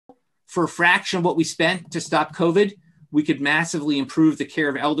for a fraction of what we spent to stop COVID, we could massively improve the care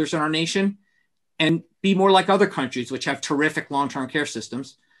of elders in our nation and be more like other countries, which have terrific long-term care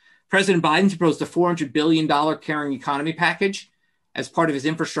systems. President Biden proposed a $400 billion caring economy package as part of his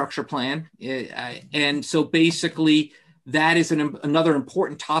infrastructure plan. And so basically, that is another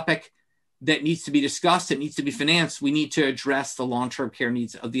important topic that needs to be discussed. It needs to be financed. We need to address the long-term care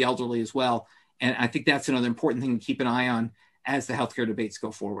needs of the elderly as well. And I think that's another important thing to keep an eye on as the healthcare debates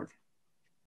go forward.